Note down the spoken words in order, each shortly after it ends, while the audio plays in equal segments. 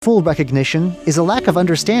Full recognition is a lack of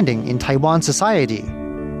understanding in Taiwan society.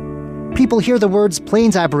 People hear the words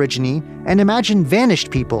Plains Aborigine and imagine vanished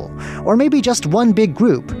people, or maybe just one big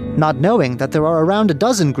group, not knowing that there are around a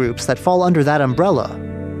dozen groups that fall under that umbrella.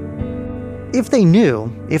 If they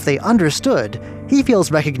knew, if they understood, he feels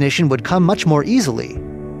recognition would come much more easily.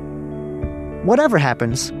 Whatever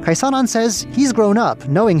happens, Kaisanan says he's grown up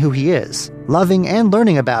knowing who he is, loving and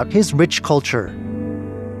learning about his rich culture.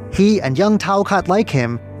 He and young Taukat like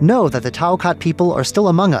him know that the Taukat people are still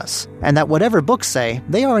among us, and that whatever books say,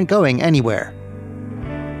 they aren't going anywhere.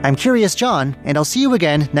 I'm Curious John, and I'll see you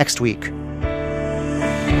again next week.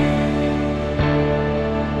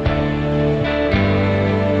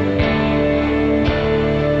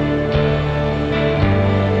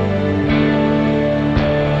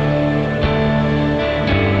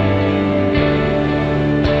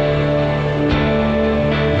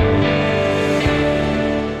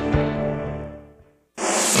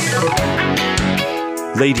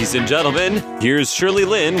 Ladies and gentlemen, here's Shirley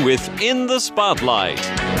Lin with In the Spotlight.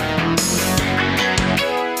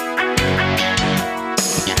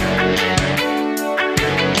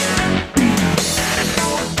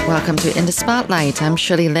 Welcome to In the Spotlight. I'm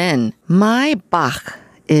Shirley Lin. Mai Bach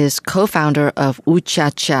is co-founder of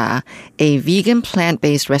Uchacha, a vegan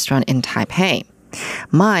plant-based restaurant in Taipei.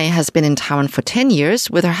 Mai has been in Taiwan for 10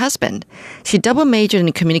 years with her husband. She double majored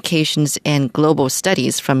in communications and global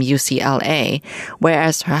studies from UCLA,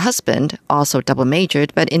 whereas her husband also double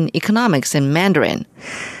majored but in economics and Mandarin.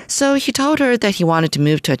 So he told her that he wanted to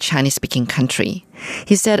move to a Chinese-speaking country.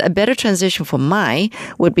 He said a better transition for Mai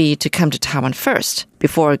would be to come to Taiwan first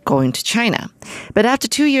before going to China. But after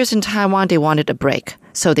 2 years in Taiwan, they wanted a break.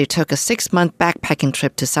 So they took a 6-month backpacking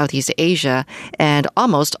trip to Southeast Asia and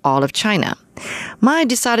almost all of China. Mai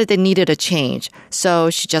decided they needed a change, so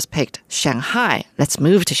she just picked Shanghai. Let's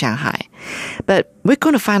move to Shanghai. But we're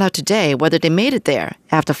going to find out today whether they made it there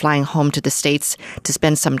after flying home to the States to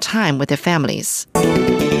spend some time with their families.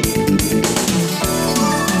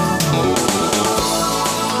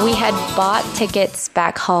 We had bought tickets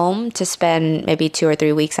back home to spend maybe 2 or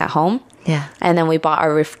 3 weeks at home. Yeah. And then we bought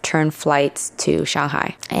our return flights to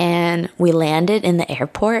Shanghai. And we landed in the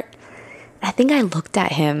airport. I think I looked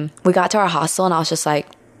at him. We got to our hostel and I was just like,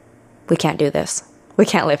 we can't do this. We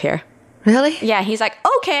can't live here. Really? Yeah, he's like,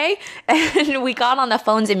 okay. And we got on the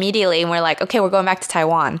phones immediately and we're like, okay, we're going back to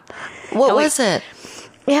Taiwan. What was it?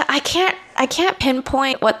 Yeah, I can't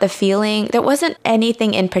pinpoint what the feeling. There wasn't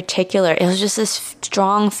anything in particular. It was just this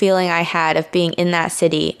strong feeling I had of being in that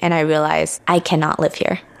city and I realized I cannot live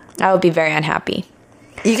here. I would be very unhappy.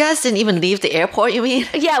 You guys didn't even leave the airport, you mean?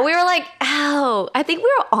 Yeah, we were like, ow. I think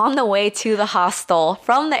we were on the way to the hostel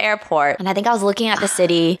from the airport. And I think I was looking at the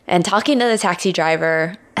city and talking to the taxi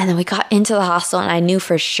driver. And then we got into the hostel and I knew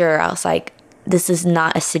for sure, I was like, this is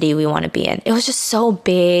not a city we want to be in. It was just so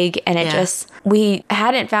big and we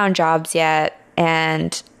hadn't found jobs yet.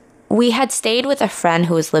 And we had stayed with a friend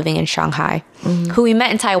who was living in Shanghai, who we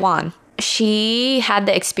met in Taiwan. She had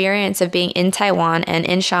the experience of being in Taiwan and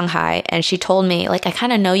in Shanghai. And she told me, like, I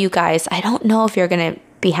kind of know you guys. I don't know if you're going to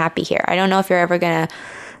be happy here. I don't know if you're ever going to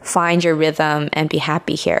find your rhythm and be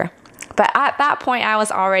happy here. But at that point, I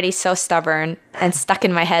was already so stubborn and stuck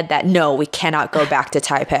in my head that, no, we cannot go back to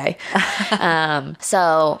Taipei.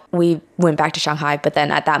 So we went back to Shanghai. But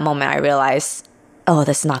then at that moment, I realized, oh,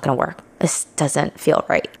 this is not going to work. This doesn't feel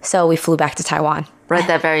right. So we flew back to Taiwan. Right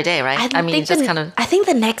that very day, right? I think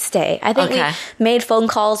the next day. I think we made phone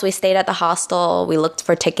calls. We stayed at the hostel. We looked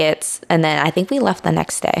for tickets. And then I think we left the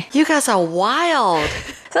next day. You guys are wild.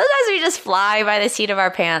 Sometimes we just fly by the seat of our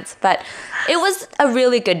pants. But it was a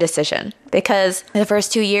really good decision because the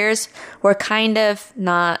first 2 years were kind of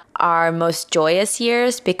not our most joyous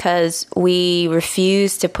years because we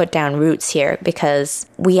refused to put down roots here because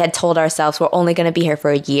we had told ourselves we're only going to be here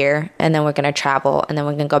for a year and then we're going to travel and then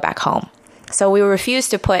we're going to go back home. So we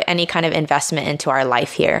refused to put any kind of investment into our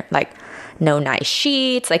life here, like no nice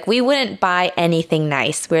sheets. Like we wouldn't buy anything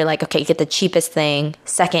nice. We were like, okay, get the cheapest thing,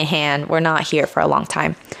 secondhand. We're not here for a long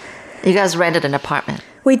time. You guys rented an apartment.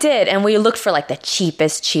 We did. And we looked for like the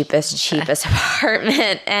cheapest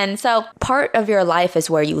apartment. And so part of your life is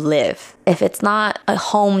where you live. If it's not a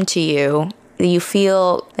home to you, you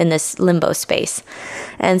feel in this limbo space.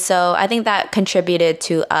 And so I think that contributed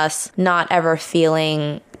to us not ever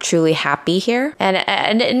feeling truly happy here. And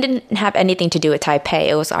it didn't have anything to do with Taipei.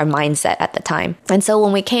 It was our mindset at the time. And so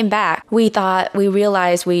when we came back, we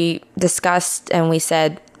realized, we discussed and we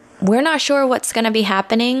said, we're not sure what's going to be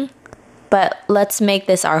happening, but let's make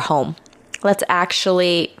this our home. Let's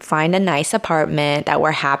actually find a nice apartment that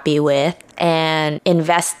we're happy with and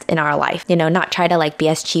invest in our life. You know, not try to like be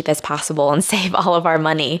as cheap as possible and save all of our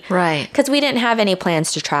money. Right. Because we didn't have any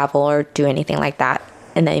plans to travel or do anything like that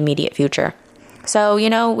in the immediate future. So, you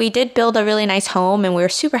know, we did build a really nice home and we were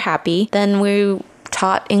super happy. Then we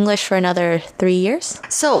taught English for another 3 years.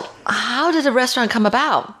 So, how did the restaurant come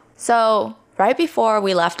about? So, right before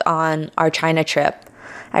we left on our China trip,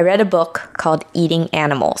 I read a book called Eating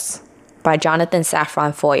Animals by Jonathan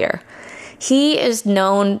Safran Foer. He is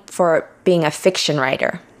known for being a fiction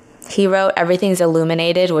writer. He wrote Everything's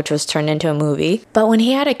Illuminated, which was turned into a movie. But when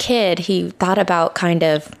he had a kid, he thought about kind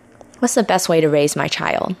of, what's the best way to raise my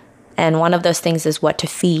child? And one of those things is what to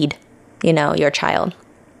feed, you know, your child.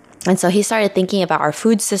 And so he started thinking about our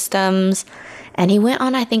food systems. And he went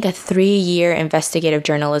on, I think, a 3-year investigative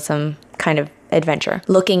journalism kind of adventure,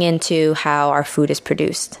 looking into how our food is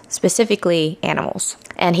produced, specifically animals.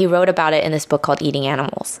 And he wrote about it in this book called Eating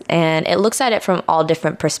Animals. And it looks at it from all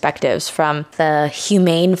different perspectives, from the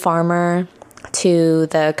humane farmer to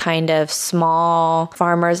the kind of small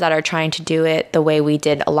farmers that are trying to do it the way we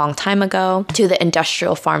did a long time ago, to the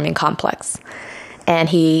industrial farming complex. And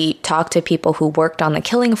he talked to people who worked on the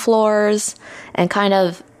killing floors and kind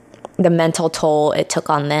of the mental toll it took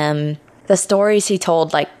on them. The stories he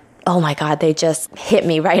told, like, oh my God, they just hit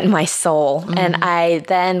me right in my soul. Mm-hmm. And I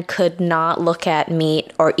then could not look at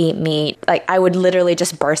meat or eat meat. Like, I would literally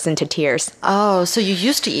just burst into tears. Oh, so you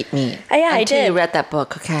used to eat meat? Yeah, I did. Until you read that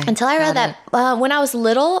book, okay. Until I read that. When I was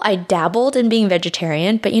little, I dabbled in being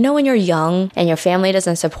vegetarian. But you know, when you're young and your family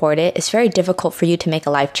doesn't support it, it's very difficult for you to make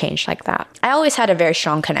a life change like that. I always had a very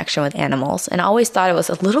strong connection with animals and always thought it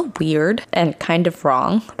was a little weird and kind of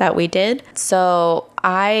wrong that we did. So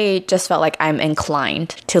I just felt like I'm inclined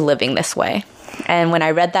to living this way. And when I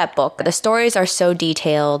read that book, the stories are so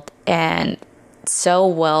detailed and so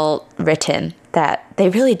well written that they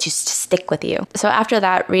really just stick with you. So after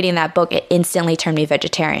that, reading that book, it instantly turned me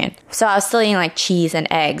vegetarian. So I was still eating like cheese and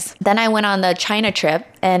eggs. Then I went on the China trip,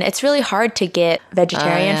 and it's really hard to get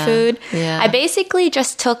vegetarian food. Yeah. I basically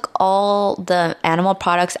just took all the animal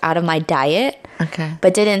products out of my diet, Okay.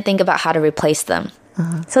 but didn't think about how to replace them.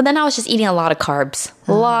 So then I was just eating a lot of carbs,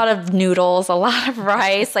 a lot of noodles, a lot of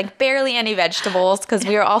rice, like barely any vegetables, because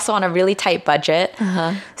we were also on a really tight budget.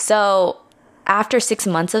 So after 6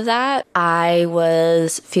 months of that, I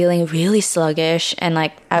was feeling really sluggish, and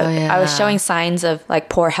like I was showing signs of like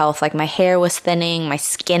poor health. Like my hair was thinning, my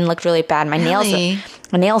skin looked really bad, my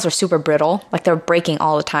nails were super brittle, like they were breaking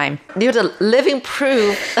all the time. You're the living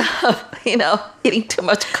proof of, you know, eating too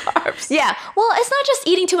much carbs. Yeah, well, it's not just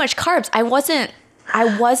eating too much carbs. I wasn't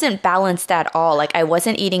balanced at all. Like I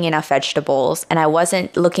wasn't eating enough vegetables and I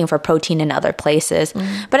wasn't looking for protein in other places.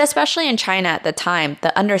 But especially in China at the time,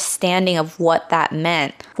 the understanding of what that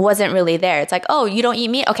meant wasn't really there. It's like, oh, you don't eat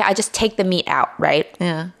meat? Okay, I just take the meat out, right?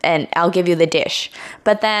 Yeah. And I'll give you the dish.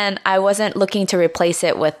 But then I wasn't looking to replace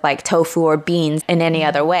it with like tofu or beans in any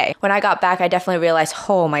other way. When I got back, I definitely realized,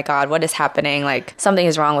 oh my God, what is happening? Like something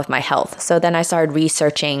is wrong with my health. So then I started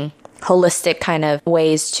researching holistic kind of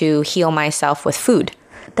ways to heal myself with food.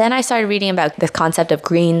 Then I started reading about the concept of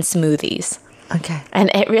green smoothies. Okay. And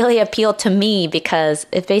it really appealed to me because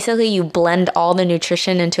it's basically you blend all the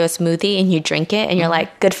nutrition into a smoothie and you drink it and you're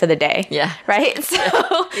like, good for the day. Yeah. Right? So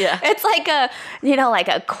it's like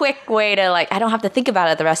a quick way to like, I don't have to think about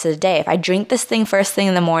it the rest of the day. If I drink this thing first thing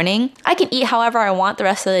in the morning, I can eat however I want the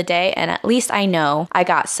rest of the day. And at least I know I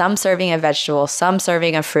got some serving of vegetables, some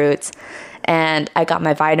serving of fruits, and I got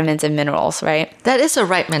my vitamins and minerals, right? That is the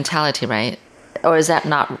right mentality, right? Or is that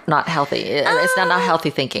not healthy? It's not healthy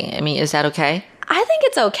thinking. I mean, is that okay? I think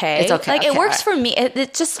it's okay. It's okay. Like it works for me.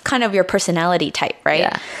 It's just kind of your personality type, right?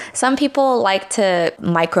 Yeah. Some people like to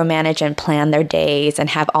micromanage and plan their days and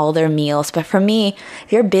have all their meals. But for me,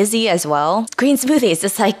 if you're busy as well, green smoothies,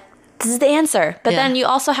 it's like, this is the answer. But then you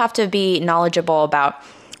also have to be knowledgeable about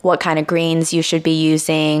what kind of greens you should be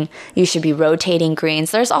using. You should be rotating greens.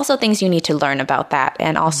 There's also things you need to learn about that.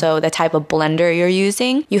 And also the type of blender you're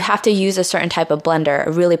using. You have to use a certain type of blender,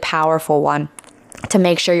 a really powerful one, to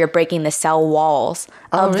make sure you're breaking the cell walls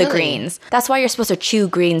of the greens. That's why you're supposed to chew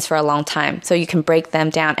greens for a long time, so you can break them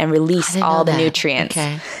down and release all the nutrients.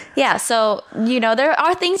 Okay. Yeah, so, there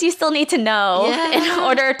are things you still need to know in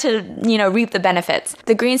order to, reap the benefits.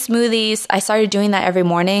 The green smoothies, I started doing that every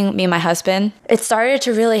morning, me and my husband. It started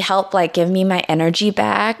to really help, like, give me my energy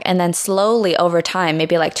back, and then slowly over time,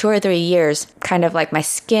 maybe like 2 or 3 years, kind of like my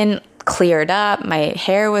skin cleared up. My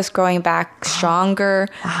hair was growing back stronger.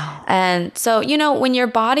 Wow. And so, when your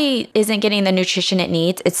body isn't getting the nutrition it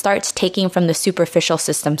needs, it starts taking from the superficial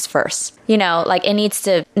systems first. Like it needs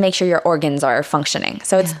to make sure your organs are functioning.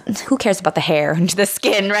 So it's who cares about the hair and the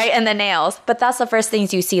skin, right? And the nails. But that's the first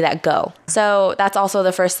things you see that go. So that's also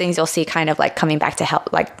the first things you'll see kind of like coming back to health,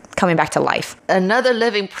 like coming back to life. Another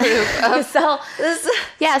living proof of So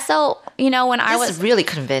when I this was is really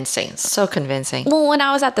convincing. So convincing. Well, when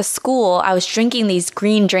I was at the school, I was drinking these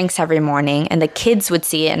green drinks every morning, and the kids would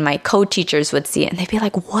see it, and my co-teachers would see it, and they'd be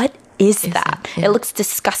like, "What is that? Yeah. It looks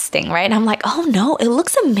disgusting," right? And I'm like, "Oh no, it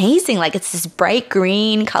looks amazing! Like it's this bright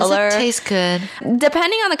green color. Does it taste good?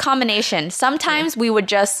 Depending on the combination. Sometimes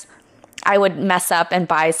I would mess up and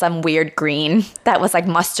buy some weird green that was like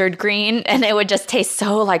mustard green, and it would just taste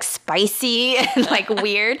so like spicy and like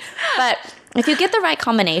weird. But if you get the right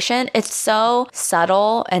combination, it's so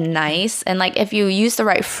subtle and nice. And like if you use the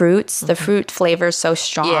right fruits, the fruit flavor is so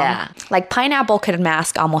strong. Yeah. Like pineapple could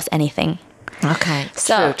mask almost anything. Okay.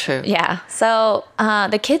 So, True. Yeah. So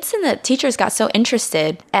the kids and the teachers got so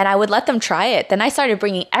interested, and I would let them try it. Then I started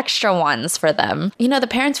bringing extra ones for them. The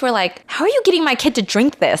parents were like, "How are you getting my kid to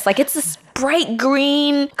drink this? Like it's this bright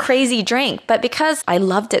green, crazy drink." But because I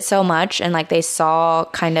loved it so much and like they saw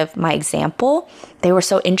kind of my example, they were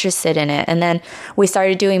so interested in it. And then we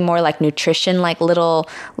started doing more like nutrition, like little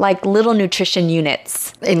nutrition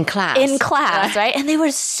units. In class. Right? And they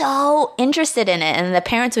were so interested in it. And the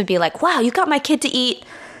parents would be like, "Wow, you got my kid to eat,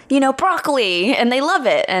 broccoli," and they love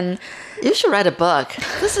it. And you should write a book.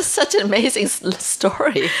 This is such an amazing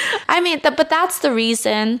story. I mean, but that's the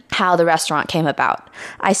reason how the restaurant came about.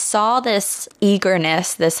 I saw this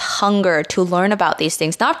eagerness, this hunger to learn about these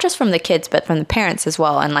things, not just from the kids, but from the parents as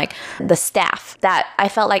well, and like the staff, that I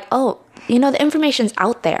felt like, oh, the information's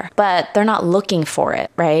out there, but they're not looking for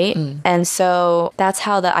it, right? And so that's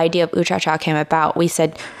how the idea of Uchacha came about. We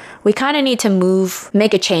said, we kind of need to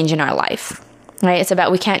make a change in our life, right? It's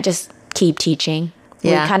about, we can't just keep teaching.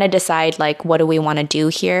 Yeah. We kind of decide, like, what do we want to do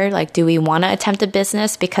here? Like, do we want to attempt a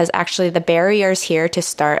business? Because actually the barriers here to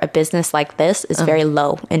start a business like this is very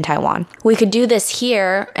low in Taiwan. We could do this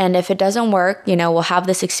here, and if it doesn't work, we'll have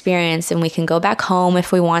this experience and we can go back home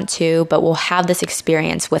if we want to, but we'll have this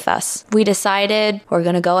experience with us. We decided we're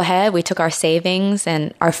going to go ahead. We took our savings,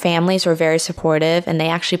 and our families were very supportive, and they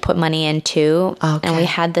actually put money in too. Okay. And we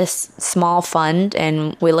had this small fund,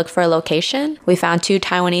 and we looked for a location. We found 2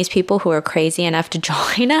 Taiwanese people who were crazy enough to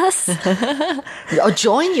join us. Oh,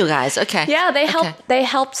 join you guys. Okay. Yeah, they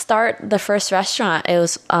helped start the first restaurant. It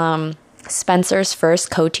was Spencer's first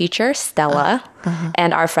co-teacher, Stella,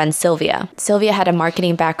 and our friend Sylvia. Sylvia had a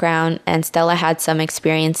marketing background, and Stella had some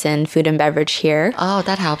experience in food and beverage here. Oh,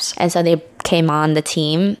 that helps. And so they came on the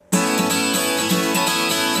team.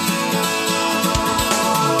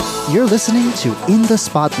 You're listening to In the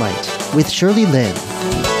Spotlight with Shirley Lin.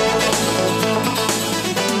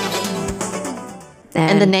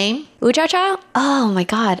 And the name? Uchacha? Oh my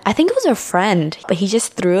God. I think it was a friend, but he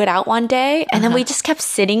just threw it out one day, and then we just kept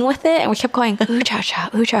sitting with it, and we kept going, Uchacha,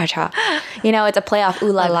 Uchacha. It's a play off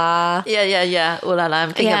ooh la la. Yeah. Ooh la la.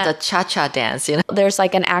 I'm thinking of the cha-cha dance, There's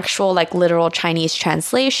like an actual like literal Chinese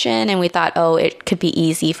translation, and we thought, oh, it could be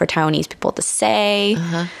easy for Taiwanese people to say.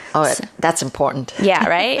 Oh, that's important. Yeah,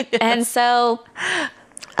 right? And so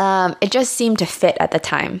it just seemed to fit at the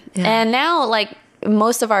time. Yeah. And now, like,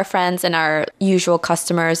 most of our friends and our usual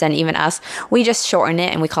customers and even us, we just shorten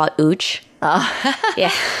it and we call it Ooch. Oh.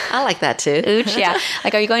 Yeah. I like that too. Ooch, yeah.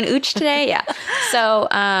 Like, are you going to Ooch today? Yeah. So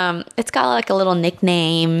it's got like a little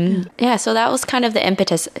nickname. Yeah, so that was kind of the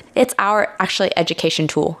impetus. It's our actually education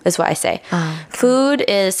tool, is what I say. Food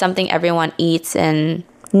is something everyone eats and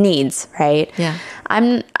needs, right? Yeah.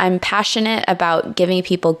 I'm passionate about giving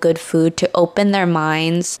people good food to open their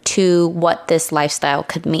minds to what this lifestyle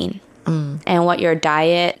could mean. And what your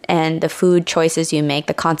diet and the food choices you make,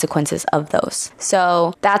 the consequences of those.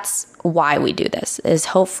 So that's why we do this, is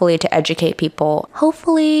hopefully to educate people.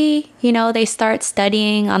 Hopefully, they start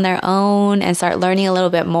studying on their own and start learning a little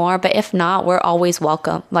bit more. But if not, we're always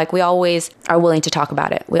welcome. Like, we always are willing to talk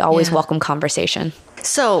about it. We always welcome conversation.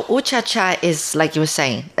 So Uchacha is, like you were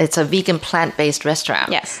saying, it's a vegan plant-based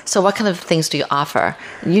restaurant. Yes. So what kind of things do you offer?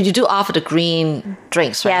 You do offer the green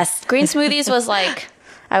drinks, right? Yes. Green smoothies was like...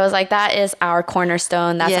 I was like, that is our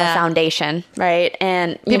cornerstone. That's our foundation, right?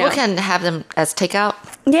 And people can have them as takeout.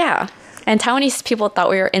 Yeah. And Taiwanese people thought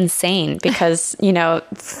we were insane because,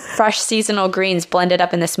 fresh seasonal greens blended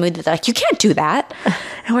up in the smoothie. They're like, you can't do that.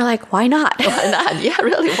 And we're like, why not? Why not? Yeah,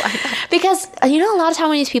 really, why not? Because, a lot of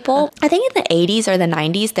Taiwanese people, I think in the 80s or the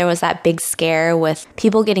 90s, there was that big scare with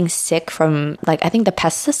people getting sick from, I think the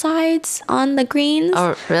pesticides on the greens.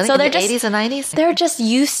 Oh, really? So in they're the just, 80s and 90s? They're just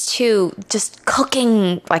used to just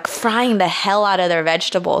cooking, frying the hell out of their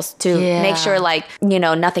vegetables to make sure,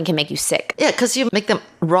 nothing can make you sick. Yeah, because you make them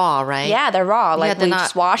raw, right? Yeah, they're raw. Yeah, We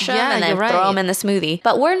just wash them and then throw them in the smoothie.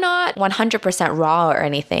 But we're not 100% raw or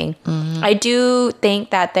anything. I do think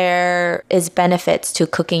that there is benefits to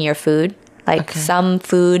cooking your food. Some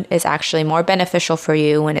food is actually more beneficial for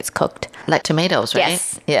you when it's cooked. Like tomatoes, right?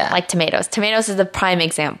 Yes. Yeah. Like tomatoes. Tomatoes is the prime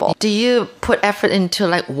example. Do you put effort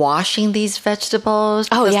into washing these vegetables?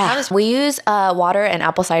 Oh, Because yeah. We use water and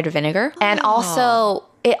apple cider vinegar. And also,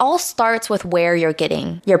 it all starts with where you're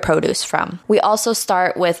getting your produce from. We also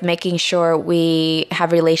start with making sure we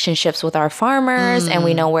have relationships with our farmers and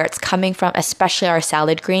we know where it's coming from, especially our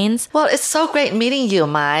salad greens. Well, it's so great meeting you,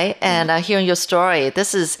 Mai, and hearing your story.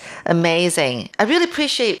 This is amazing. I really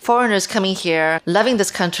appreciate foreigners coming here, loving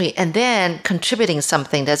this country, and then contributing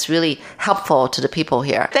something that's really helpful to the people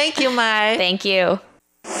here. Thank you, Mai. Thank you.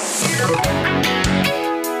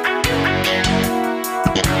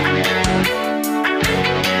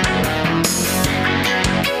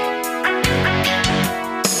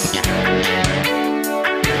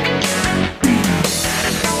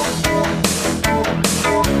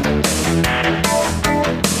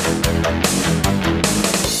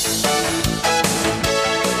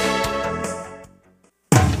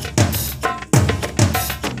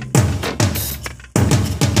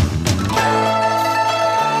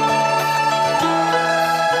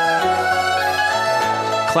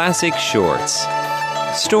 Classic Shorts.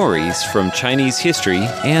 Stories from Chinese history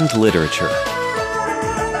and literature.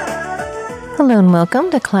 Hello and welcome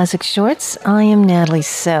to Classic Shorts. I am Natalie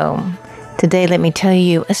So. Today, let me tell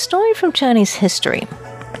you a story from Chinese history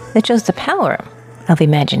that shows the power of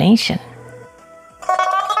imagination.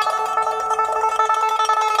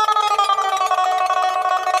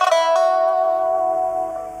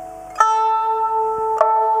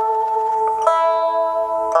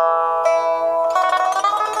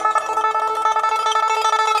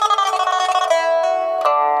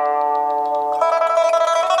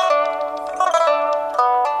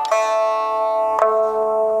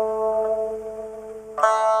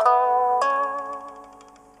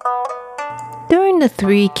 During the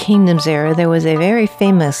Three Kingdoms era, there was a very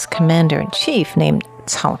famous commander-in-chief named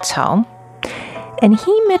Cao Cao, and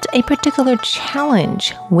he met a particular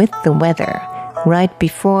challenge with the weather right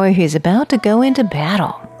before he was about to go into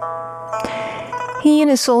battle. He and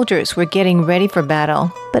his soldiers were getting ready for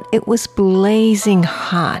battle, but it was blazing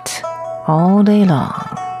hot all day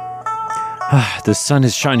long. The sun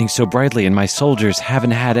is shining so brightly and my soldiers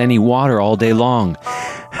haven't had any water all day long.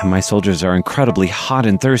 My soldiers are incredibly hot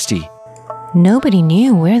and thirsty. Nobody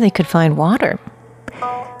knew where they could find water.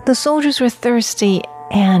 The soldiers were thirsty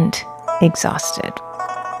and exhausted.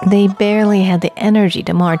 They barely had the energy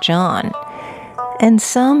to march on, and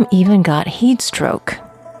some even got heat stroke.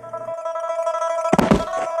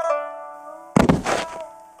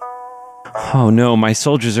 Oh no, my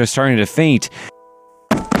soldiers are starting to faint.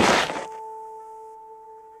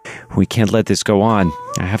 We can't let this go on.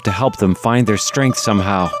 I have to help them find their strength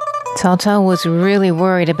somehow. Cao Cao was really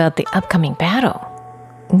worried about the upcoming battle.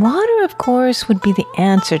 Water, of course, would be the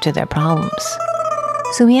answer to their problems.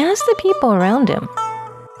 So he asked the people around him.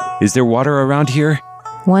 Is there water around here?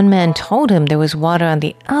 One man told him there was water on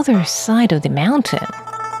the other side of the mountain.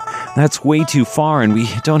 That's way too far and we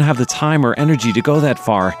don't have the time or energy to go that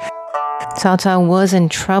far. Cao Cao was in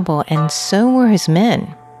trouble, and so were his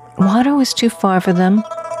men. Water was too far for them,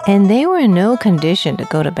 and they were in no condition to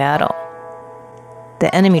go to battle.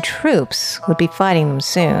 The enemy troops would be fighting them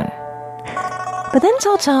soon. But then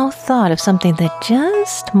Cao Cao thought of something that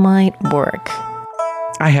just might work.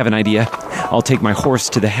 I have an idea. I'll take my horse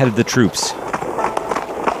to the head of the troops.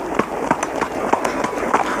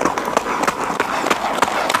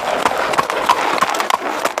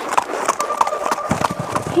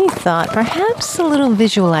 He thought perhaps a little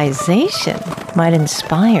visualization might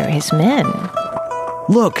inspire his men.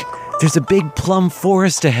 Look, there's a big plum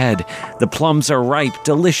forest ahead. The plums are ripe,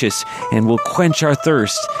 delicious, and will quench our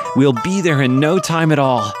thirst. We'll be there in no time at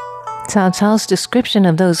all. Cao Cao's description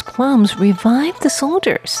of those plums revived the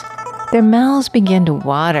soldiers. Their mouths began to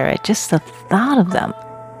water at just the thought of them,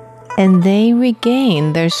 and they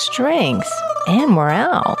regained their strength and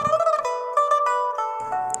morale.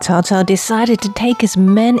 Cao Cao decided to take his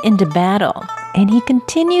men into battle, and he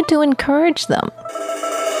continued to encourage them.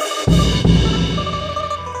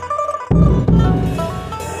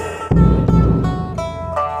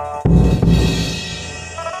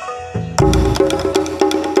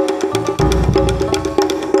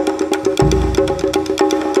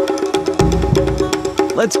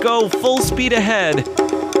 Let's go full speed ahead.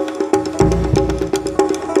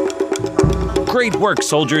 Great work,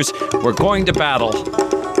 soldiers. We're going to battle.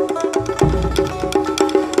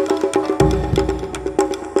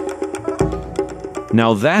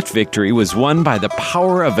 Now that victory was won by the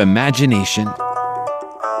power of imagination.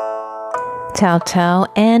 Cao Cao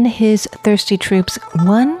and his thirsty troops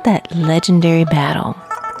won that legendary battle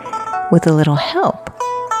with a little help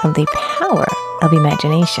from the power of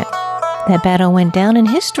imagination. That battle went down in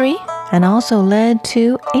history and also led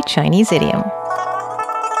to a Chinese idiom.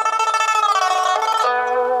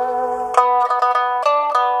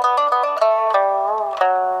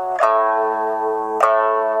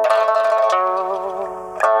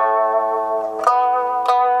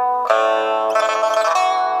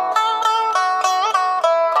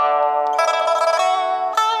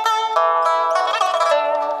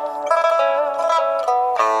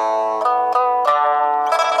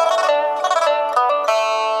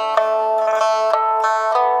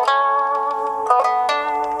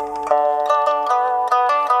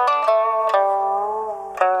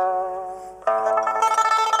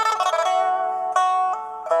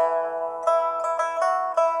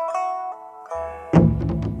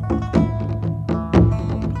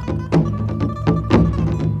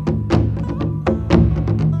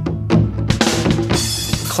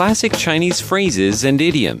 Classic Chinese phrases and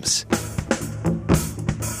idioms.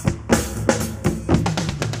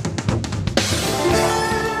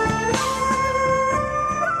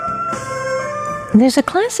 There's a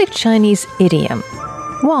classic Chinese idiom,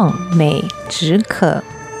 望梅止渴,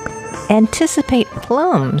 anticipate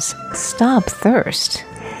plums, stop thirst.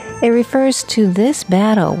 It refers to this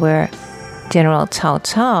battle where General Cao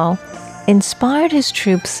Cao inspired his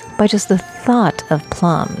troops by just the thought of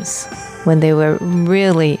plums when they were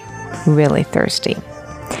really, really thirsty.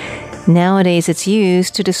 Nowadays, it's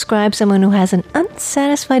used to describe someone who has an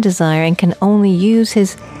unsatisfied desire and can only use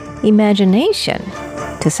his imagination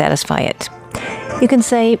to satisfy it. You can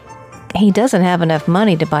say, he doesn't have enough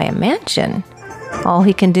money to buy a mansion. All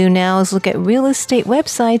he can do now is look at real estate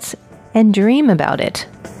websites and dream about it.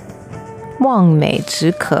 望梅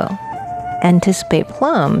止渴, anticipate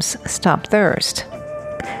plums, stop thirst.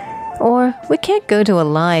 Or, we can't go to a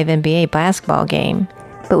live NBA basketball game,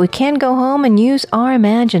 but we can go home and use our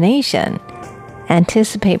imagination.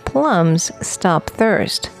 Anticipate plums, stop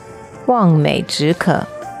thirst. 望梅止渴,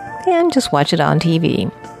 and just watch it on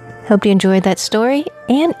TV. Hope you enjoyed that story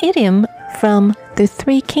and idiom from the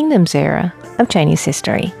Three Kingdoms era of Chinese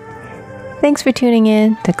history. Thanks for tuning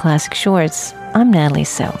in to Classic Shorts. I'm Natalie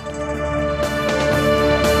So.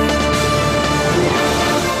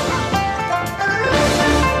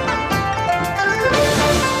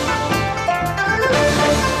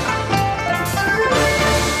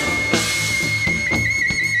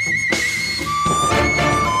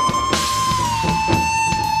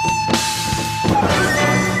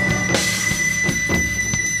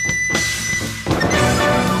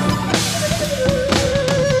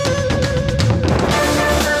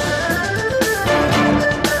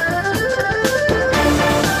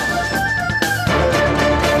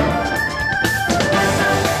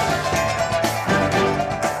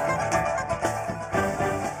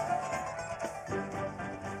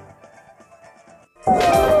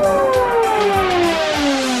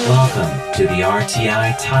 Welcome to the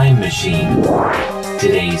RTI Time Machine.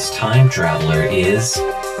 Today's time traveler is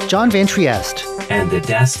John Van Trieste, and the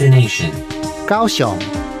destination, Kaohsiung.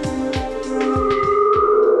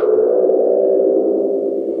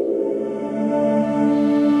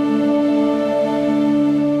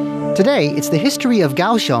 Today, it's the history of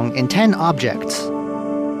Kaohsiung in 10 objects.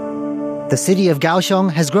 The city of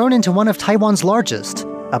Kaohsiung has grown into one of Taiwan's largest,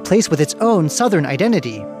 a place with its own southern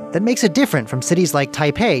identity that makes it different from cities like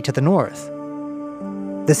Taipei to the north.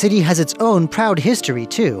 The city has its own proud history,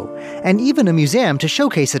 too, and even a museum to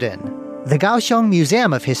showcase it in, the Kaohsiung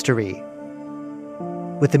Museum of History.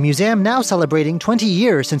 With the museum now celebrating 20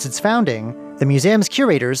 years since its founding, the museum's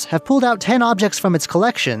curators have pulled out 10 objects from its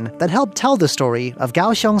collection that help tell the story of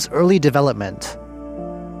Kaohsiung's early development.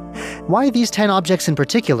 Why these 10 objects in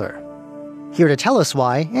particular? Here to tell us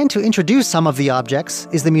why, and to introduce some of the objects,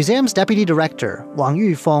 is the museum's deputy director, Wang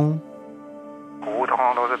Yufeng.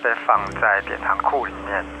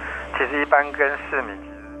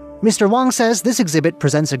 Mr. Wang says this exhibit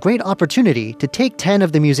presents a great opportunity to take 10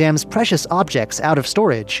 of the museum's precious objects out of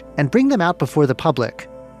storage and bring them out before the public.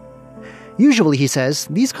 Usually, he says,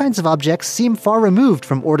 these kinds of objects seem far removed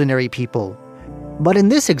from ordinary people. But in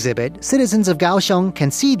this exhibit, citizens of Kaohsiung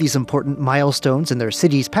can see these important milestones in their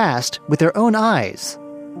city's past with their own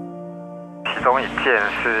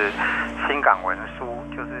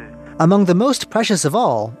Among the most precious of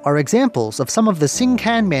all are examples of some of the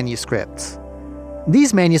Xingkan manuscripts.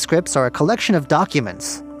 These manuscripts are a collection of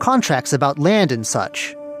documents, contracts about land and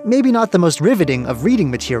such. Maybe not the most riveting of reading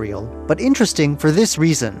material, but interesting for this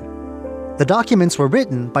reason. The documents were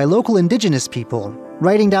written by local indigenous people,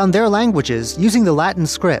 writing down their languages using the Latin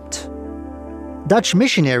script. Dutch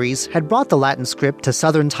missionaries had brought the Latin script to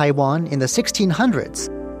southern Taiwan in the 1600s,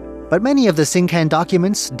 but many of the Xingkan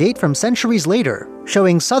documents date from centuries later,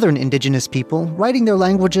 showing southern indigenous people writing their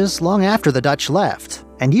languages long after the Dutch left,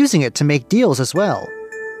 and using it to make deals as well.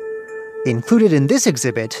 Included in this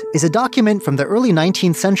exhibit is a document from the early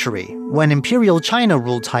 19th century, when Imperial China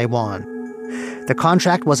ruled Taiwan. The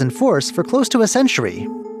contract was in force for close to a century.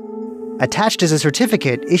 Attached is a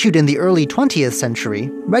certificate issued in the early 20th century,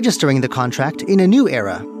 registering the contract in a new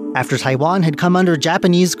era, after Taiwan had come under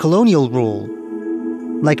Japanese colonial rule.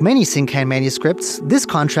 Like many Xingkan manuscripts, this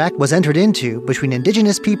contract was entered into between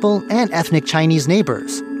indigenous people and ethnic Chinese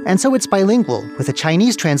neighbors, and so it's bilingual with a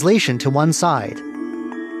Chinese translation to one side.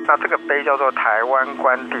 那这个碑叫做台湾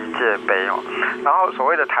关地界碑哦，然后所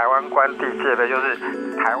谓的台湾关地界碑就是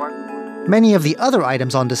台湾。Many of the other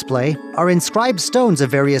items on display are inscribed stones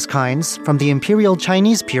of various kinds from the Imperial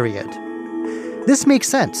Chinese period. This makes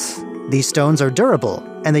sense. These stones are durable,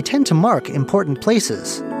 and they tend to mark important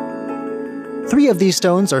places. 3 of these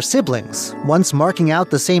stones are siblings, once marking out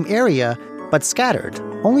the same area, but scattered,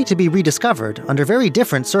 only to be rediscovered under very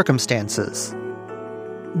different circumstances.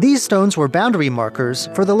 These stones were boundary markers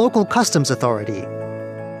for the local customs authority.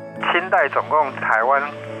 清代总共台湾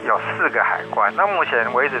有4个海关，那目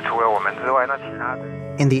前为止除了我们之外，那其他的。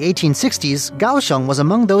In the 1860s, Kaohsiung was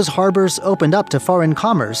among those harbors opened up to foreign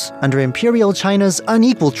commerce under Imperial China's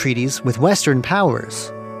unequal treaties with Western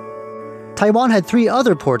powers. Taiwan had 3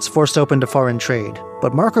 other ports forced open to foreign trade,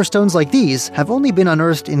 but marker stones like these have only been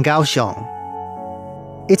unearthed in Kaohsiung.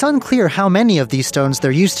 It's unclear how many of these stones there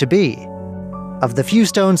used to be. Of the few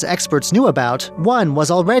stones experts knew about, one was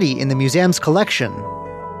already in the museum's collection.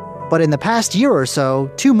 But in the past year or so,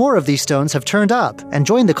 2 more of these stones have turned up and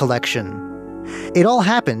joined the collection. It all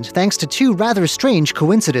happened thanks to 2 rather strange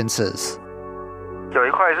coincidences. 有一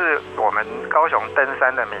块是我们高雄登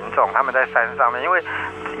山的民众，他们在山上面，因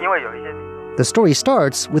为有一些。The story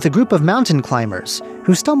starts with a group of mountain climbers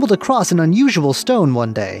who stumbled across an unusual stone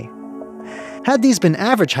one day. Had these been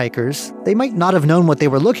average hikers, they might not have known what they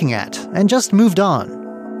were looking at and just moved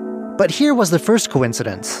on. But here was the first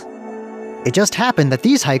coincidence. It just happened that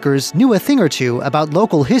these hikers knew a thing or two about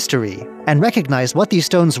local history and recognized what these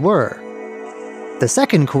stones were. The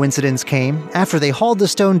second coincidence came after they hauled the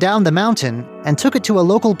stone down the mountain and took it to a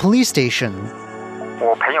local police station.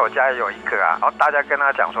 我朋友家也有一个啊，然后大家跟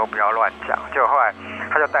他讲说不要乱讲，结果后来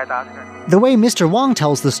他就带大家。The way Mr. Wong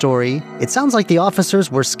tells the story, it sounds like the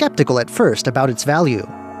officers were skeptical at first about its value.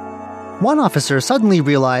 One officer suddenly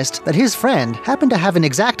realized that his friend happened to have an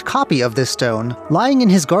exact copy of this stone lying in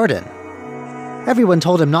his garden. Everyone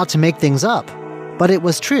told him not to make things up, but it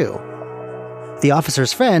was true. The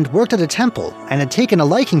officer's friend worked at a temple and had taken a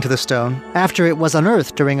liking to the stone after it was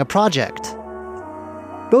unearthed during a project.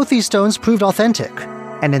 Both these stones proved authentic,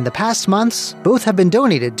 and in the past months, both have been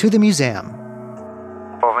donated to the museum.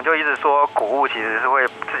 我们就一直说古物其实是会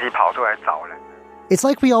自己跑出来找人。 It's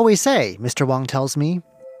like we always say, Mr. Wong tells me.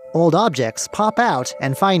 Old objects pop out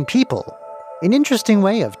and find people. An interesting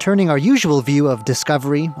way of turning our usual view of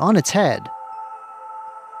discovery on its head.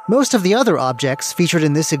 Most of the other objects featured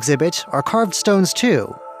in this exhibit are carved stones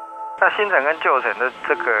too. 那新城跟旧城的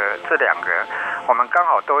这两个，我们刚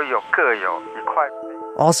好都各有一块。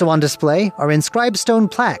 Also on display are inscribed stone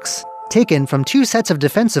plaques, taken from 2 sets of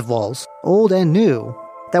defensive walls, old and new,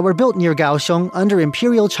 that were built near Kaohsiung under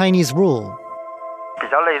Imperial Chinese rule. 比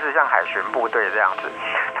较类似像海巡部队这样子，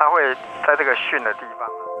他会在这个训的地方。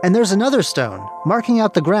 And there's another stone, marking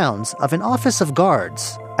out the grounds of an office of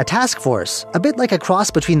guards, a task force, a bit like a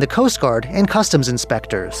cross between the Coast Guard and customs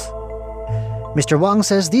inspectors. Mr. Wong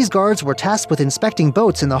says these guards were tasked with inspecting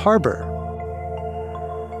boats in the harbor.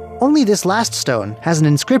 Only this last stone has an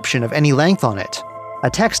inscription of any length on it, a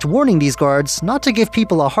text warning these guards not to give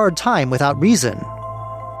people a hard time without reason.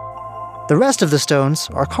 The rest of the stones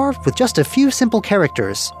are carved with just a few simple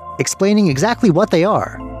characters, explaining exactly what they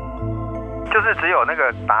are. 就是只有那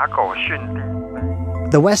个打狗训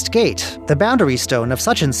地。 The West Gate, the boundary stone of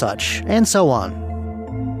such and such, and so on.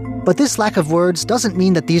 But this lack of words doesn't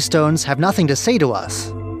mean that these stones have nothing to say to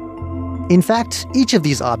us. In fact, each of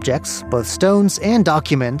these objects, both stones and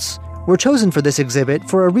documents, were chosen for this exhibit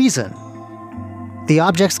for a reason. The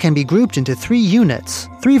objects can be grouped into 3 units,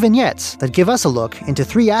 3 vignettes that give us a look into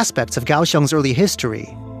 3 aspects of Kaohsiung's early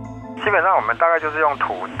history. 基本上我们大概就是用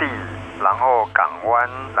土地、然后港湾，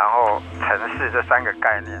然后城市这三个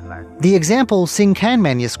概念来。The example Xingkan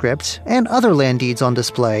manuscript and other land deeds on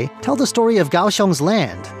display tell the story of Kaohsiung's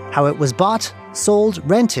land, how it was bought, sold,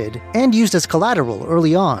 rented, and used as collateral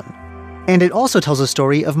early on. And it also tells a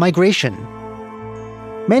story of migration.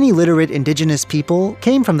 Many literate indigenous people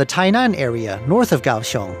came from the Tainan area north of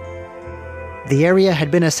Kaohsiung. The area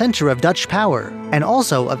had been a center of Dutch power and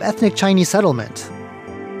also of ethnic Chinese settlement.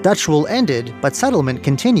 Dutch rule ended, but settlement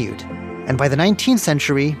continued. And by the 19th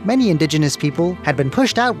century, many indigenous people had been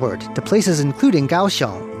pushed outward to places including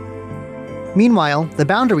Kaohsiung. Meanwhile, the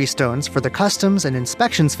boundary stones for the customs and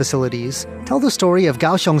inspections facilities tell the story of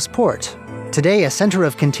Kaohsiung's port, today a center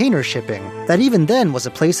of container shipping that even then was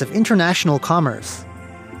a place of international commerce.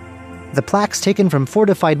 The plaques taken from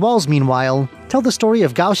fortified walls, meanwhile, tell the story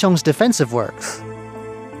of Kaohsiung's defensive works.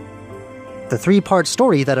 The three-part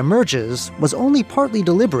story that emerges was only partly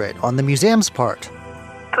deliberate on the museum's part.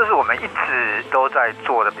 这是我们一直都在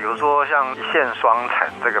做的，比如说像一线双层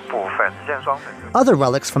这个部分，一线双层。Other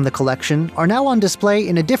relics from the collection are now on display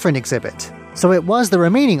in a different exhibit, so it was the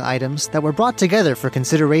remaining items that were brought together for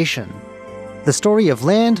consideration. The story of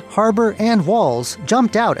land, harbor, and walls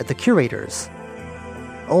jumped out at the curators.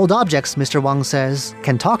 Old objects, Mr. Wang says,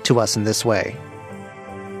 can talk to us in this way.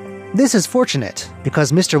 This is fortunate,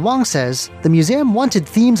 because Mr. Wang says the museum wanted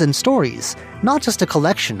themes and stories, not just a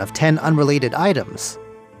collection of 10 unrelated items.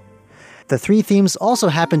 The three themes also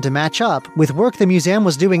happen to match up with work the museum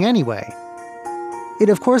was doing anyway. It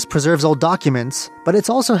of course preserves old documents, but it's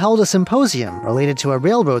also held a symposium related to a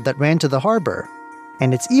railroad that ran to the harbor.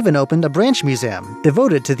 And it's even opened a branch museum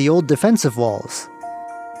devoted to the old defensive walls.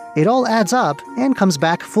 It all adds up and comes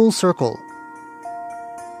back full circle.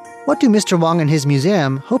 What do Mr. Wang and his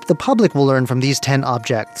museum hope the public will learn from these 10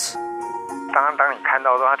 objects? 当你看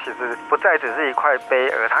到说它其实不再只是一块碑，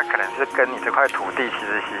而它可能是跟你这块土地其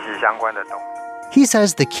实息息相关的东西。 He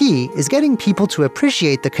says the key is getting people to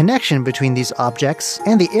appreciate the connection between these objects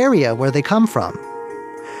and the area where they come from.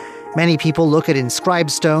 Many people look at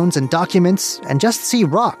inscribed stones and documents and just see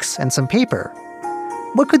rocks and some paper.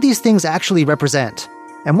 What could these things actually represent?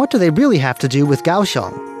 And what do they really have to do with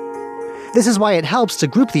Kaohsiung? This is why it helps to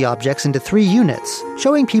group the objects into 3 units,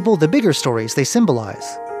 showing people the bigger stories they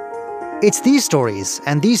symbolize. It's these stories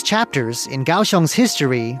and these chapters in Kaohsiung's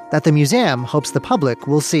history that the museum hopes the public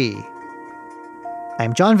will see.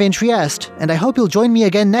 I'm John Van Trieste, and I hope you'll join me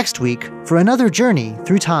again next week for another journey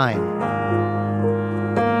through time.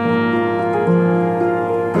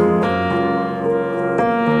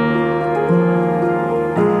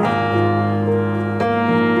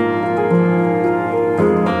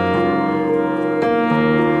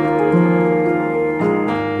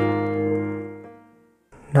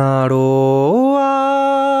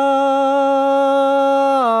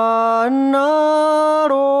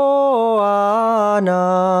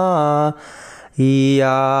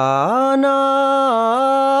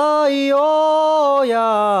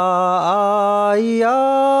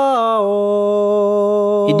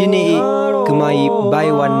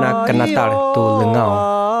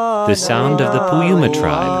 The sound of the Puyuma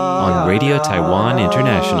tribe on Radio Taiwan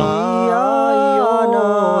International.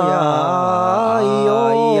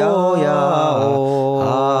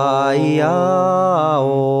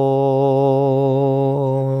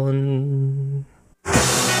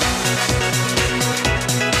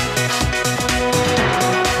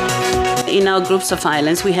 In our groups of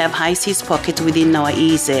islands, we have high seas pockets within our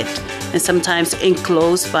EZ, and sometimes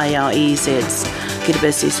enclosed by our EZs.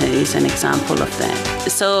 Kiribati is an example of that.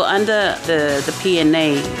 So under the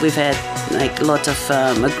P&A, we've had like a lot of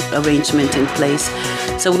arrangement in place.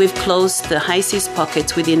 So we've closed the high seas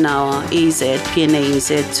pockets within our EZ, P&A EZ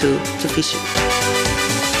to fishing.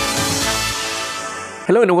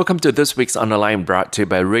 Hello and welcome to this week's On the Line, brought to you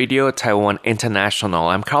by Radio Taiwan International.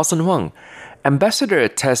 I'm Carlson Wang. Ambassador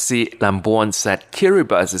Tessie Lambourne said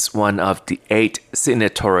Kiribati is one of the 8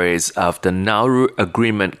 signatories of the Nauru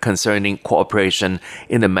Agreement concerning cooperation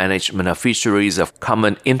in the management of fisheries of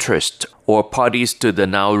common interest, or parties to the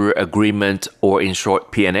Nauru Agreement, or in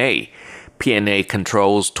short P&A. P&A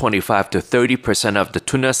controls 25 to 30% of the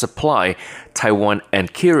tuna supply. Taiwan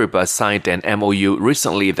and Kiribati signed an MOU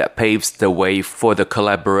recently that paves the way for the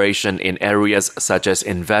collaboration in areas such as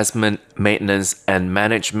investment, maintenance, and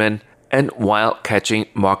management, and wild catching,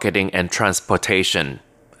 marketing, and transportation.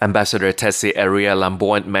 Ambassador Tessie Aria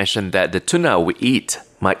Lambourne mentioned that the tuna we eat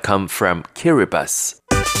might come from Kiribati.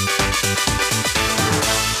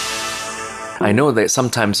 I know that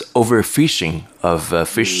sometimes overfishing of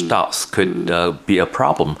fish stocks could be a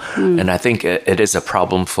problem, and I think it is a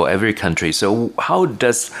problem for every country. So how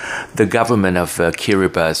does the government of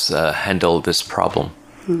Kiribati handle this problem?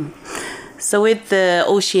 So with the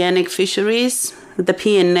oceanic fisheries, the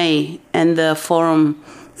PNA and the Forum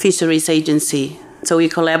Fisheries Agency, so we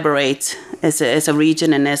collaborate as a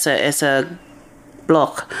region and as a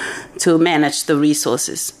block to manage the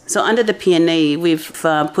resources. So under the PNA, we've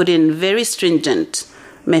put in very stringent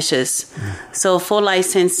measures. So for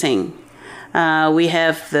licensing, we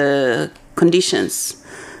have the conditions.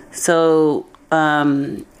 So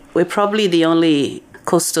we're probably the only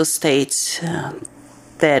coastal state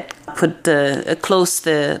that close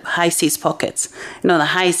the high seas pockets. The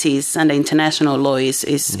high seas under international law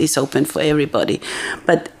is open for everybody.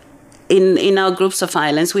 But in our groups of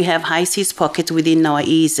islands, we have high seas pockets within our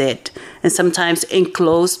EEZ, and sometimes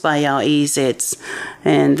enclosed by our EEZs.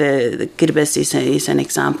 And the Kiribati is an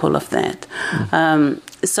example of that.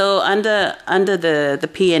 So under the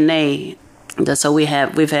PNA, so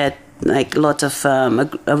we've had like a lot of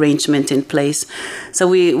arrangement in place. So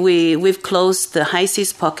we've closed the high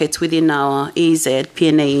seas pockets within our EEZ,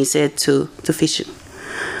 PNA EEZ to fishing.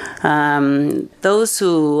 Those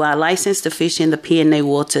who are licensed to fish in the PNA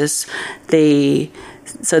waters, they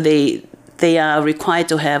are required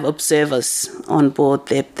to have observers on board.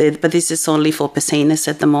 But this is only for Pesenas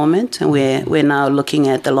at the moment, and we're now looking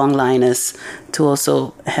at the longliners to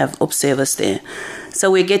also have observers there. So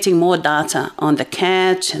we're getting more data on the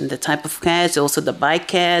catch and the type of catch, also the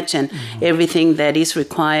bycatch and everything that is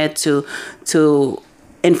required to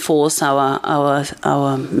enforce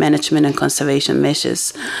our management and conservation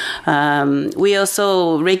measures. We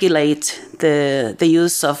also regulate the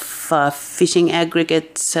use of fishing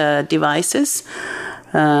aggregate devices,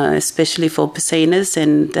 especially for Pesenas.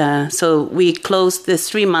 And so we close the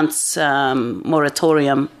 3 months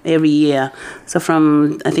moratorium every year. So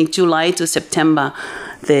from, I think, July to September,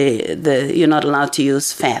 you're not allowed to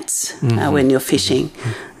use fats when you're fishing.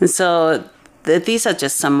 And so these are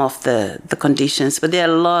just some of the conditions, but there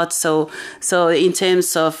are a lot. So in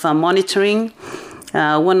terms of monitoring,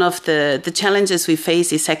 one of the challenges we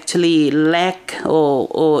face is actually lack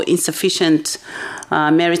or insufficient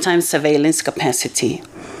maritime surveillance capacity.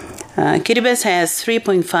 Kiribati has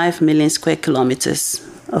 3.5 million square kilometers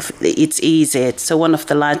of its EEZ, so one of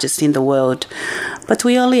the largest in the world. But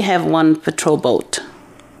we only have one patrol boat,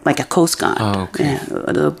 like a Coast Guard,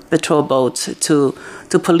 a patrol boat to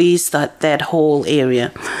police that whole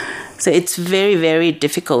area. So it's very, very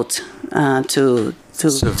difficult to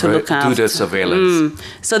look after. Do the surveillance.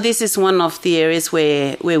 So this is one of the areas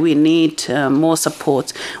where we need more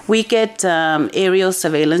support. We get aerial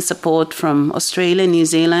surveillance support from Australia, New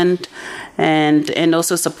Zealand, and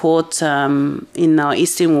also support in our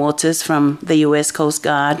eastern waters from the US Coast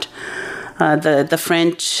Guard. The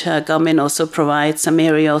French government also provides some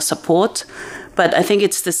aerial support, but I think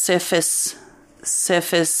it's the surface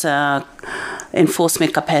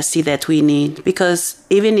enforcement capacity that we need, because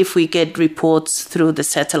even if we get reports through the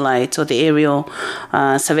satellite or the aerial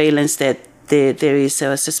surveillance that there is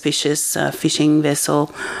a suspicious fishing vessel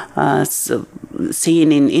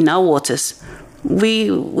seen in our waters, we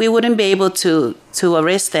wouldn't be able to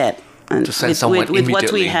arrest that to send someone with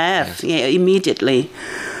what we have immediately.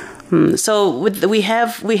 So we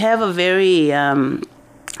have a very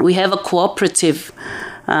we have a cooperative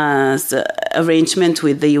arrangement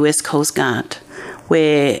with the U.S. Coast Guard,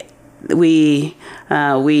 where we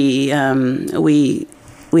have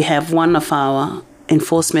one of our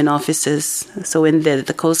enforcement officers. So when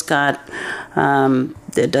the Coast Guard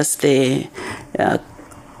does the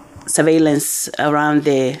surveillance around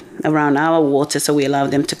our waters, so we allow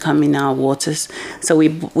them to come in our waters. So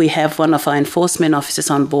we have one of our enforcement officers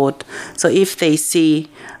on board. So if they see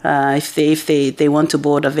if they want to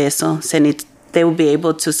board a vessel, they will be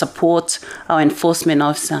able to support our enforcement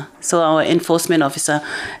officer. So our enforcement officer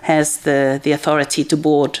has the authority to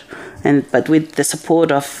board, but with the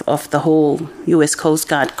support of the whole U.S. Coast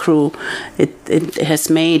Guard crew, it has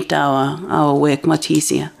made our work much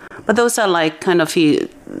easier. But those are like kind of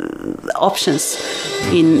options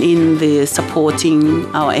in the supporting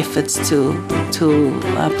our efforts to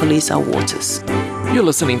police our waters. You're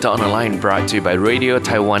listening to On the Line, brought to you by Radio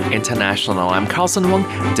Taiwan International. I'm Carlson Wong.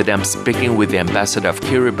 Today I'm speaking with the ambassador of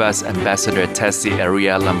Kiribati, Ambassador Tessie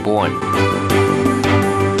Aria Lambourne.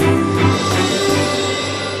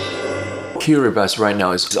 Kiribati right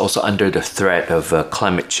now is also under the threat of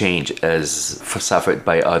climate change, as suffered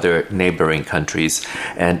by other neighboring countries,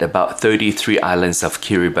 and about 33 islands of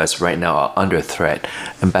Kiribati right now are under threat.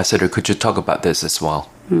 Ambassador, could you talk about this as well?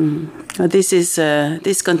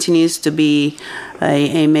 This continues to be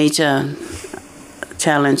a major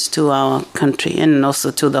challenge to our country and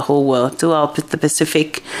also to the whole world, to the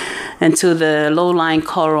Pacific and to the low-lying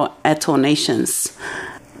coral atoll nations.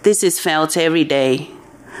 This is felt every day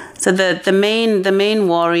So the main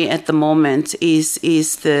worry at the moment is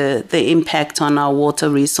the impact on our water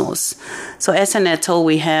resource. So as an atoll,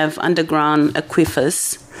 we have underground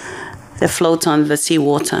aquifers that float on the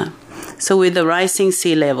seawater. So with the rising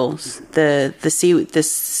sea levels, the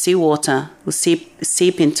seawater will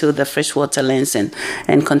seep into the freshwater lands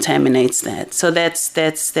and contaminates that. So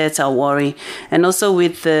that's our worry. And also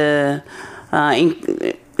with the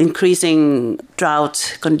increasing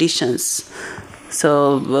drought conditions,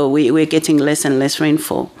 so we're getting less and less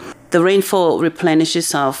rainfall. The rainfall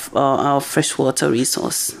replenishes our freshwater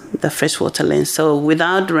resource, the freshwater land. So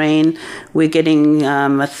without rain, we're getting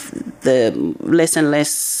the less and less.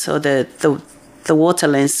 So the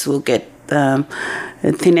waterlands will get thinner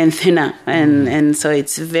and thinner, and so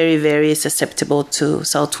it's very, very susceptible to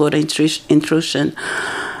saltwater intrusion.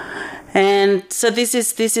 And so this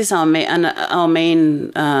is our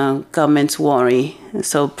main government's worry.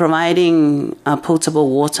 So providing potable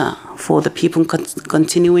water for the people,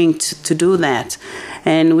 continuing to do that,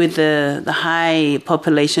 and with the high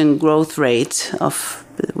population growth rate of,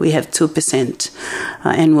 we have 2%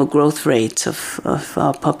 annual growth rate of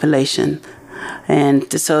our population.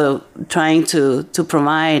 And so trying to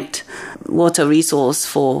provide water resource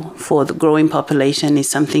for the growing population is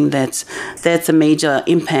something that's a major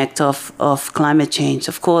impact of climate change.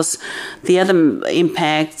 Of course, the other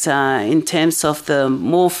impact in terms of the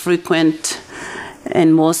more frequent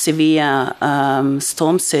and more severe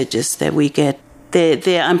storm surges that we get,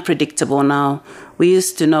 they're unpredictable now. We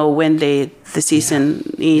used to know when the season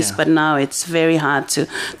is, but now it's very hard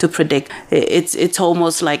to predict. It's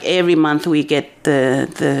almost like every month we get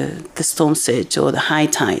the storm surge or the high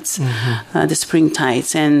tides, the spring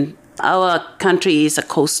tides. And our country is a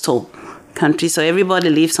coastal country, so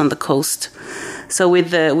everybody lives on the coast. So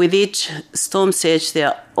with each storm surge, there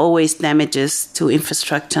are always damages to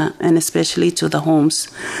infrastructure and especially to the homes.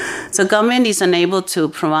 So government is unable to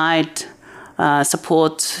provide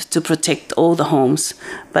support to protect all the homes,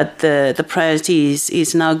 but the priority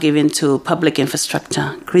is now given to public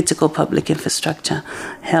infrastructure, critical public infrastructure,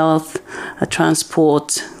 health,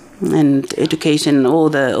 transport, and education, all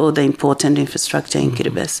the important infrastructure in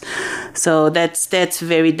Kiribati. So that's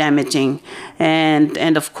very damaging, and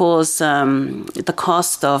of course the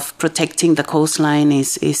cost of protecting the coastline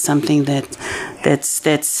is something that's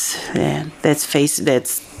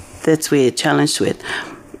we're challenged with.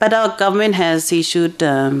 But our government has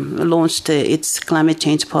launched its climate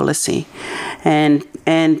change policy, and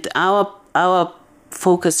our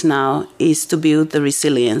focus now is to build the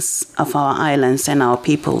resilience of our islands and our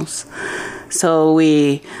peoples. So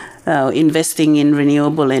we investing in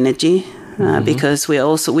renewable energy because we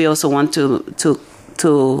also want to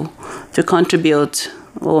contribute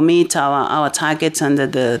or meet our targets under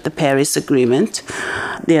the Paris Agreement.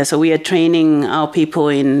 Yeah, so we are training our people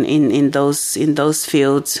in those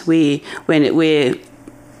fields. We're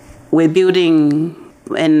building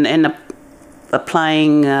and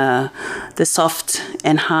applying the soft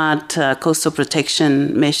and hard coastal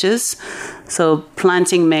protection measures. So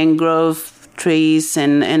planting mangrove trees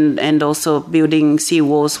and also building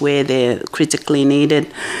seawalls where they're critically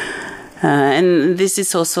needed. And this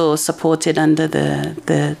is also supported under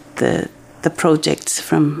the projects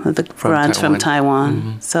from the grants from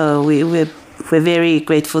Taiwan. So we're very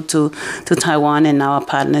grateful to Taiwan and our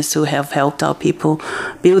partners who have helped our people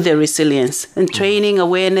build their resilience. And training,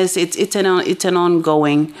 awareness, it's an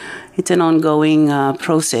ongoing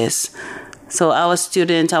process. So our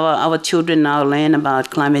students, our children now learn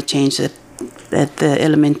about climate change at the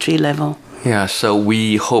elementary level. Yeah, so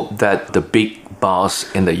we hope that the big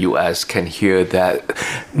boss in the U.S. can hear that,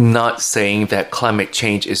 not saying that climate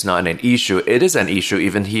change is not an issue. It is an issue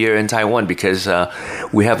even here in Taiwan because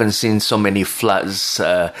we haven't seen so many floods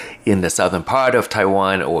in the southern part of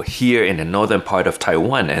Taiwan or here in the northern part of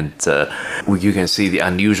Taiwan. And you can see the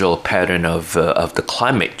unusual pattern of the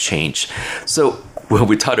climate change. So when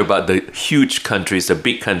we talk about the huge countries, the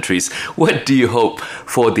big countries, what do you hope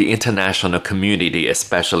for the international community,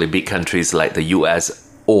 especially big countries like the U.S.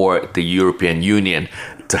 or the European Union,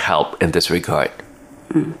 to help in this regard?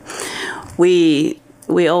 We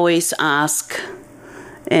always ask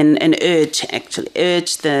and urge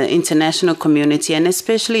the international community, and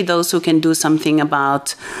especially those who can do something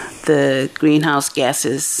about the greenhouse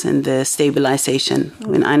gases and the stabilization. I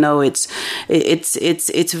mean, I know it's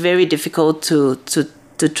very difficult to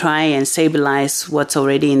try and stabilize what's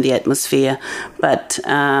already in the atmosphere, but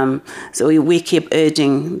so we keep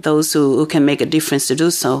urging those who can make a difference to do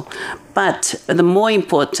so. But the more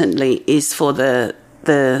importantly is for the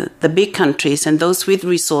big countries and those with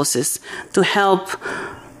resources to help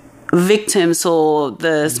victims or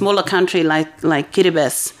the smaller country like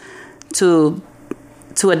Kiribati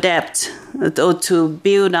adapt or to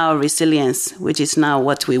build our resilience, which is now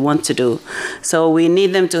what we want to do. So we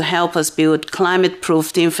need them to help us build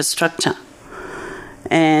climate-proofed infrastructure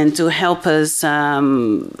and to help us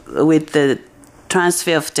with the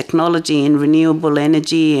transfer of technology in renewable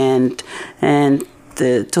energy and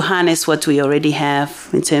to harness what we already have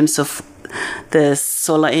in terms of the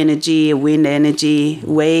solar energy, wind energy,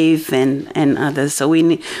 wave, and others. So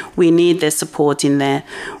we need their support in there.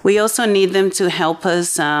 We also need them to help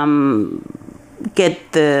us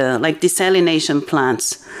get the desalination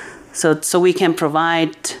plants, so we can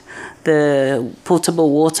provide the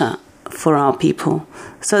potable water for our people.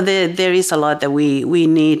 So there is a lot that we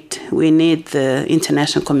need the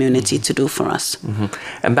international community to do for us. Mm-hmm.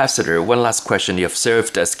 Ambassador, one last question. You have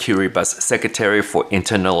served as Kiribati Secretary for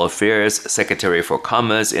Internal Affairs, Secretary for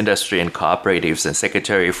Commerce, Industry and Cooperatives, and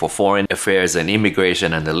Secretary for Foreign Affairs and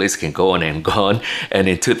Immigration, and the list can go on and go on. And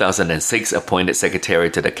in 2006, appointed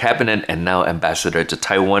Secretary to the Cabinet, and now Ambassador to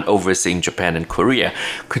Taiwan, overseeing Japan and Korea.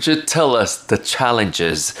 Could you tell us the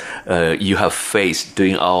challenges you have faced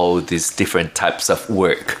doing all these different types of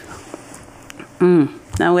work?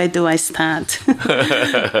 Now where do I start?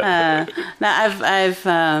 Now I've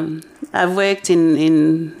worked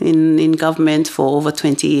in government for over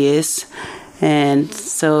 20 years, and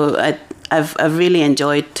so I've really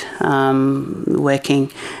enjoyed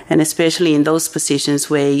working, and especially in those positions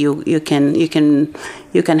where you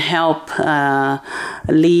can help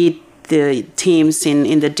lead the teams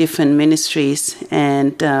in the different ministries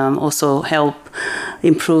and also help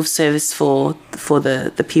improve service for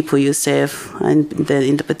the people you serve in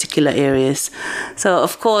the particular areas. So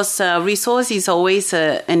of course, resource is always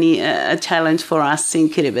a challenge for us in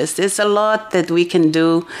Kiribati. There's a lot that we can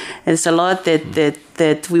do. There's a lot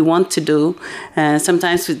that we want to do.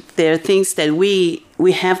 Sometimes there are things that we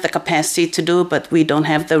have the capacity to do, but we don't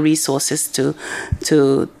have the resources to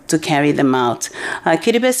carry them out.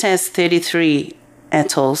 Kiribati has 33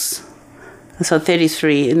 atolls. So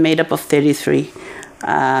 33, made up of 33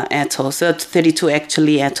 atolls. So 32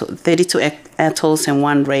 atolls and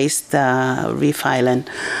one raised reef island.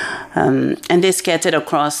 And they're scattered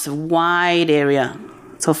across a wide area.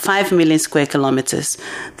 So 5 million square kilometers.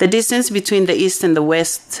 The distance between the east and the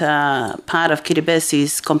west part of Kiribati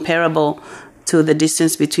is comparable to the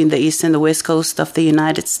distance between the east and the west coast of the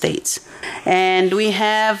United States. And we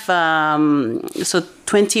have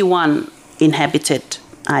 21 inhabited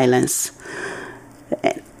islands.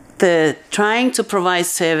 Trying to provide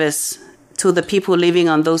service to the people living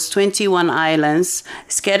on those 21 islands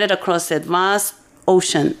scattered across that vast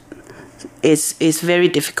ocean is very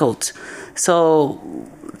difficult. So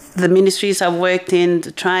the ministries I've worked in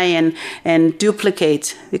to try and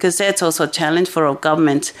duplicate, because that's also a challenge for our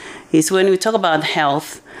government, is when we talk about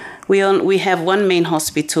health, we have one main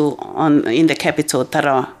hospital in the capital,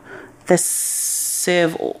 Tarawa, that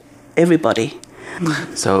serve everybody.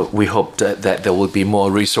 So we hope that there will be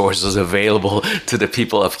more resources available to the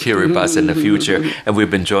people of Kiribati in the future. And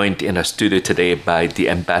we've been joined in our studio today by the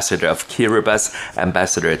Ambassador of Kiribati,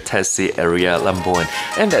 Ambassador Tessie Aria-Lambuan.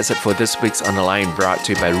 And that's it for this week's On the Line, brought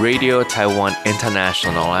to you by Radio Taiwan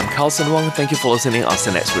International. I'm Carlson Wong. Thank you for listening. I'll see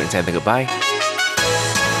you next week. And goodbye.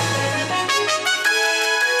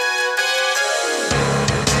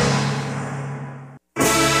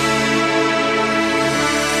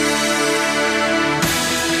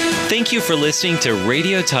 Thank you for listening to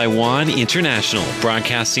Radio Taiwan International,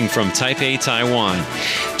 broadcasting from Taipei, Taiwan.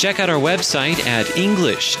 Check out our website at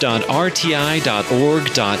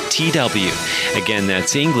english.rti.org.tw. Again,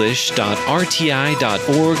 that's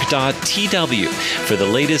english.rti.org.tw for the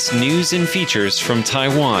latest news and features from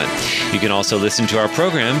Taiwan. You can also listen to our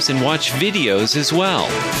programs and watch videos as well.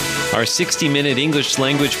 Our 60-minute English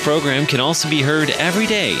language program can also be heard every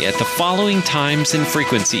day at the following times and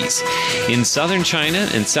frequencies. In southern China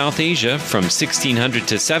and South Asia from 1600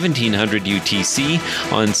 to 1700 UTC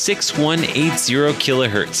on 6180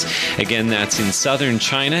 kilohertz. Again, that's in southern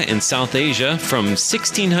China and South Asia from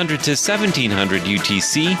 1600 to 1700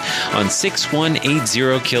 UTC on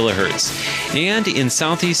 6180 kilohertz. And in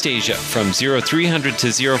Southeast Asia from 0300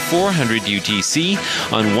 to 0400 UTC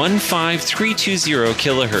on 15320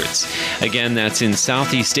 kilohertz. Again, that's in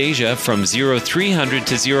Southeast Asia from 0300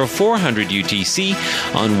 to 0400 UTC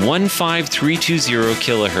on 15320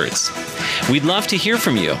 kilohertz. We'd love to hear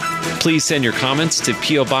from you. Please send your comments to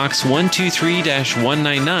P.O. Box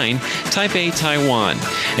 123-199, Taipei, Taiwan.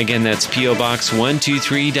 Again, that's P.O. Box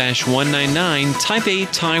 123-199, Taipei,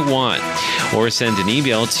 Taiwan. Or send an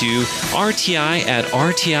email to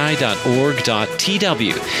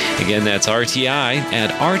rti@rti.org.tw. Again, that's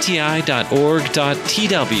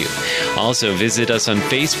rti@rti.org.tw. Also, visit us on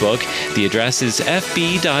Facebook. The address is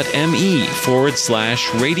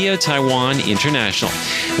fb.me/Radio Taiwan International.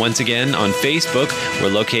 Once again, on Facebook, we're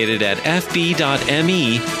located at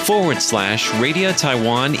fb.me/Radio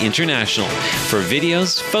Taiwan International for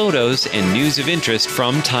videos, photos, and news of interest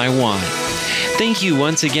from Taiwan. Thank you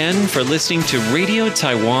once again for listening to Radio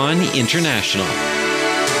Taiwan International.